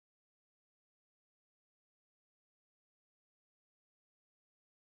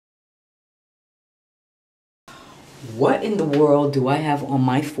What in the world do I have on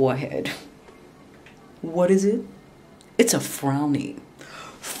my forehead? What is it? It's a Frownie.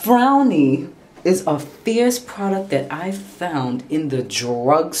 Frownie is a fierce product that I found in the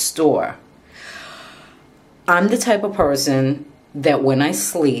drugstore. I'm the type of person that when I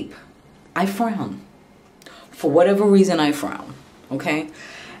sleep, I frown. For whatever reason, I frown, okay?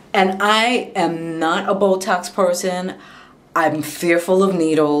 And I am not a Botox person. I'm fearful of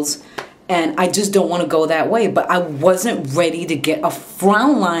needles. And I just don't want to go that way. But I wasn't ready to get a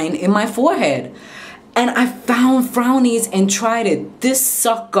frown line in my forehead. And I found Frownies and tried it. This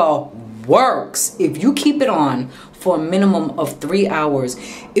sucker works. If you keep it on for a minimum of 3 hours,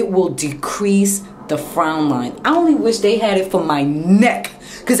 it will decrease the frown line. I only wish they had it for my neck,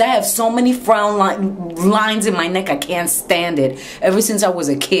 because I have so many frown lines in my neck. I can't stand it ever since I was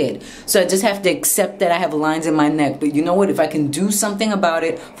a kid. So I just have to accept that I have lines in my neck. But you know what? If I can do something about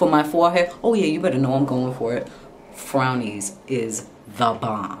it for my forehead, oh yeah, you better know I'm going for it. Frownies is the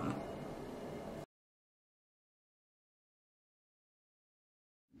bomb.